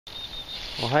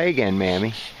Well, hi again,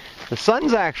 Mammy. The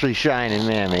sun's actually shining,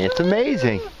 Mammy. It's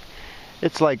amazing.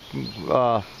 It's like,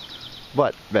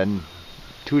 what, been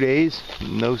 2 days?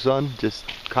 No sun, just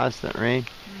constant rain.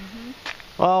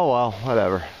 Oh, well,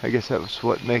 whatever. I guess that's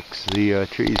what makes the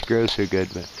trees grow so good.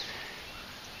 But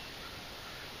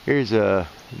here's a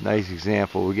nice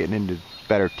example. We're getting into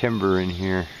better timber in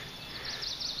here.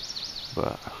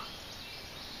 But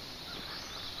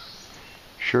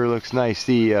sure looks nice.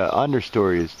 The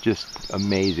understory is just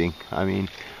amazing. I mean,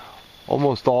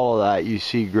 almost all of that you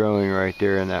see growing right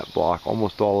there in that block.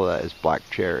 Almost all of that is black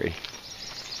cherry,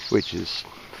 which is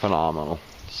phenomenal.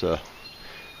 It's a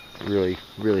really,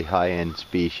 really high-end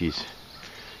species.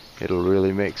 It'll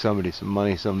really make somebody some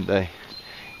money someday.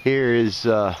 Here's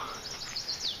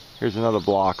another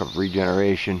block of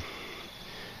regeneration,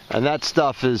 and that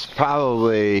stuff is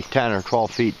probably 10 or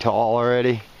 12 feet tall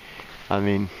already. I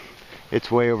mean, it's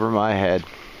way over my head.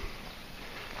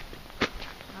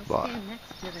 I'll stand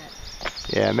next to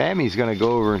it. Yeah, Mammy's gonna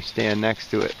go over and stand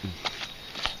next to it and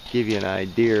give you an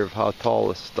idea of how tall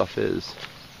this stuff is.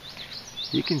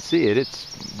 You can see it.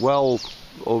 It's well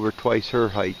over twice her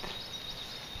height.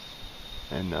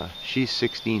 And she's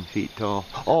 16 feet tall.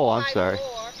 Oh, I'm sorry.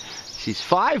 She's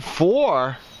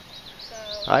 5'4".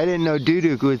 So I didn't know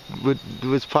Doo-Doo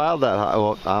was piled that high.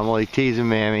 Well, I'm only teasing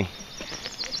Mammy.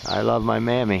 I love my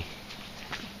Mammy.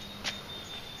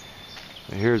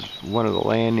 Here's one of the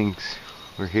landings.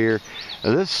 We're here.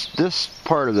 Now this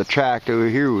part of the tract over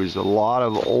here was a lot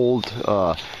of old.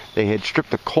 They had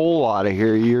stripped the coal out of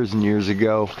here years and years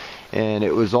ago, and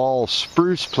it was all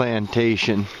spruce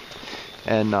plantation,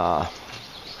 and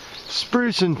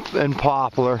spruce and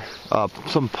poplar,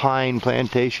 some pine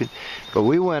plantation. But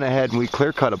we went ahead and we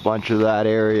clear cut a bunch of that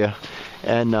area,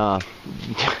 and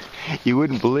you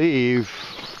wouldn't believe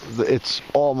it's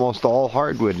almost all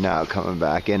hardwood now coming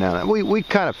back in on it. We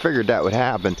kind of figured that would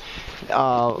happen.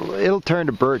 It'll turn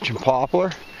to birch and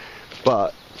poplar,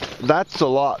 but that's a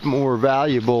lot more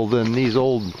valuable than these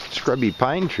old scrubby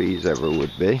pine trees ever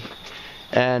would be.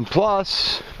 And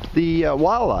plus the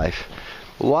wildlife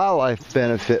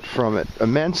benefit from it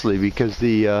immensely, because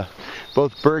the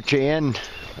both birch and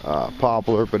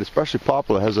poplar, but especially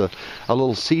poplar, has a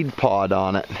little seed pod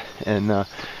on it, and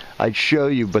I'd show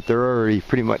you, but they're already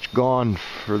pretty much gone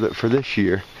for this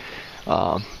year.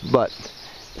 But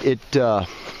it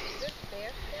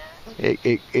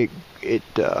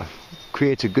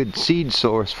creates a good seed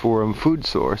source for them, food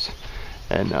source,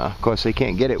 and of course they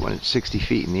can't get it when it's 60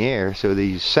 feet in the air. So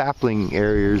these sapling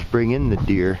areas bring in the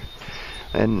deer.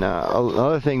 And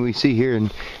another thing we see here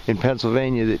in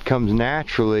Pennsylvania that comes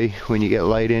naturally when you get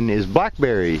light in is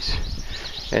blackberries,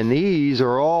 and these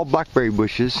are all blackberry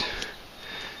bushes.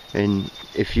 And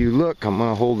if you look, I'm going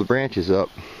to hold the branches up.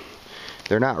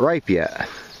 They're not ripe yet,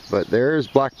 but there's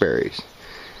blackberries.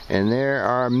 And there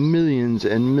are millions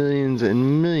and millions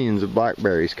and millions of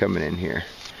blackberries coming in here.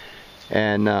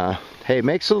 And hey, it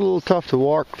makes it a little tough to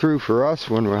walk through for us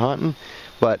when we're hunting,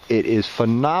 but it is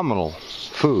phenomenal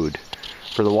food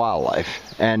for the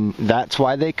wildlife, and that's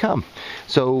why they come.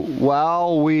 So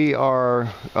while we are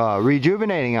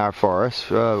rejuvenating our forests,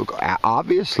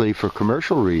 obviously for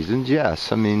commercial reasons,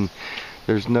 yes. I mean,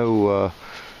 there's no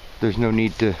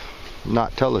need to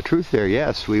not tell the truth there.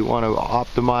 Yes, we want to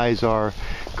optimize our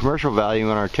commercial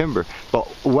value in our timber, but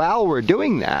while we're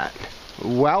doing that,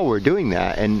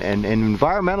 and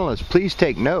environmentalists, please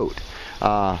take note,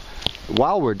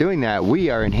 while we're doing that, we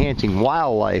are enhancing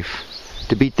wildlife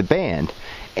to beat the band.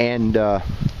 And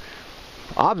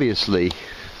obviously,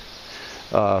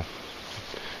 not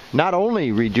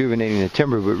only rejuvenating the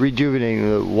timber, but rejuvenating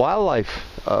the wildlife,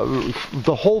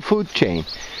 the whole food chain.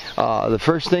 The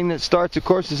first thing that starts, of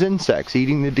course, is insects,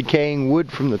 eating the decaying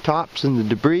wood from the tops and the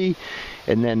debris,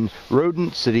 and then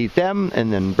rodents that eat them,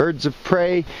 and then birds of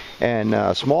prey, and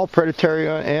small predatory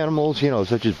animals, you know,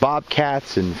 such as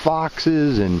bobcats and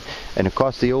foxes, and of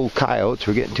course the old coyotes.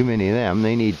 We're getting too many of them.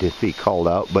 They need to be called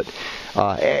out. But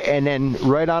and then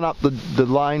right on up the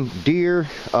line, deer,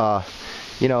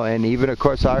 you know, and even of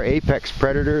course our apex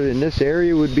predator in this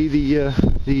area would be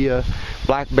the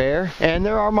black bear, and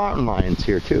there are mountain lions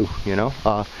here too. You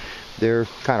know, they're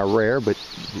kind of rare, but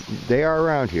they are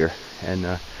around here.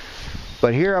 And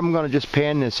but here I'm going to just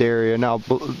pan this area now.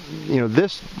 You know,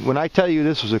 this, when I tell you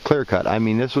this was a clear cut, I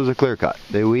mean this was a clear cut.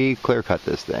 We clear cut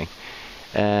this thing,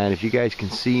 and if you guys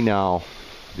can see now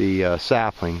the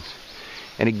saplings.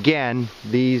 And again,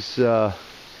 these, you know,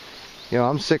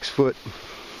 I'm 6 foot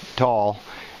tall,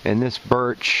 and this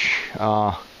birch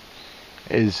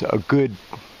is a good,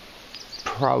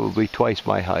 probably twice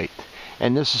my height.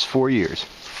 And this is 4 years.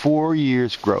 4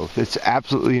 years growth. It's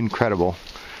absolutely incredible.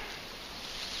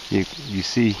 you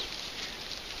see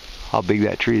how big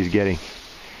that tree is getting.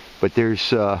 But there's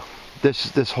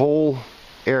this whole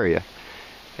area,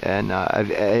 and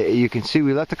you can see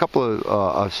we left a couple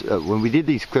of when we did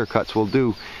these clear cuts, we'll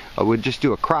just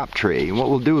do a crop tree, and what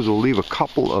we'll do is we'll leave a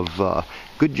couple of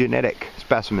good genetic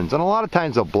specimens, and a lot of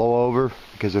times they'll blow over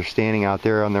because they're standing out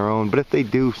there on their own, but if they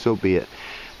do, so be it.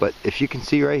 But if you can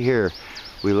see right here,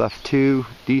 we left 2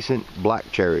 decent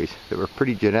black cherries that were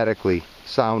pretty genetically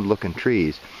sound looking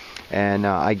trees. And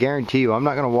I guarantee you, I'm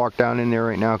not going to walk down in there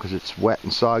right now because it's wet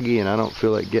and soggy, and I don't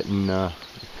feel like getting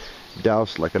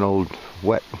doused like an old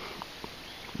wet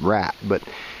rat. But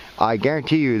I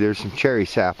guarantee you there's some cherry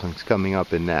saplings coming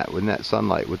up in that, with that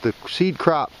sunlight, with the seed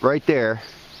crop right there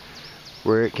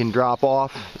where it can drop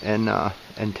off and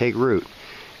take root.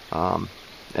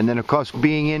 And then of course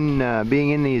being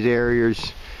in these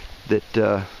areas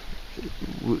that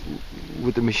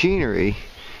with the machinery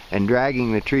and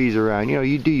dragging the trees around,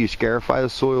 you scarify the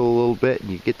soil a little bit,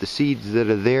 and you get the seeds that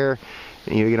are there,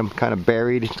 and you get them kind of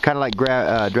buried. It's kind of like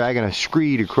dragging a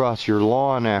screed across your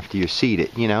lawn after you seed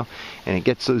it, and it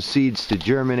gets those seeds to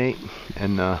germinate,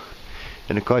 and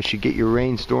of course you get your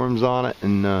rainstorms on it,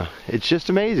 and it's just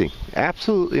amazing,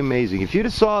 absolutely amazing. If you'd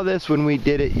have saw this when we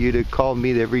did it, you'd have called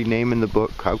me every name in the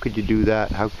book. How could you do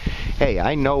that? Hey,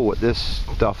 I know what this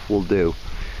stuff will do.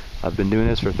 I've been doing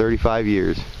this for 35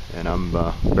 years, and I'm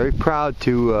very proud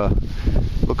to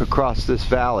look across this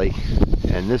valley,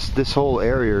 and this whole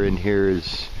area in here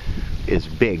is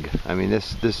big. I mean,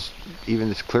 even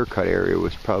this clear cut area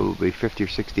was probably 50 or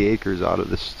 60 acres out of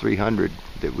this 300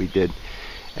 that we did,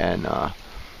 and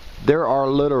there are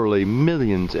literally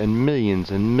millions and millions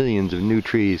and millions of new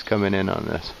trees coming in on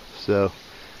this. So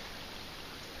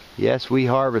yes, we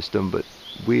harvest them, but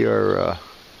we are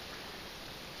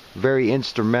very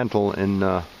instrumental in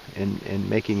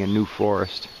making a new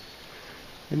forest.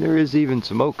 And there is even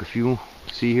some oak. If you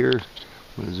see here,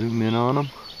 I'm going to zoom in on them.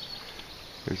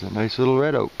 There's a nice little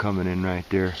red oak coming in right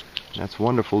there. That's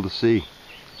wonderful to see.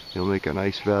 It'll make a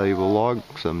nice valuable log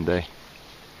someday.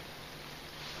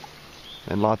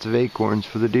 And lots of acorns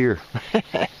for the deer.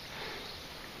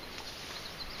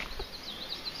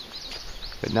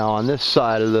 But now on this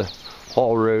side of the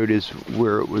haul road is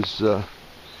where it was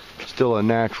still a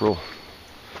natural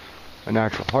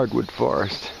hardwood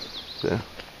forest. So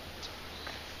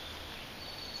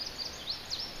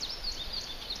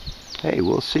hey,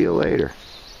 we'll see you later.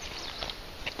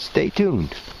 Stay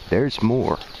tuned. There's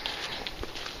more.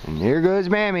 And there goes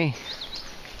Mammy.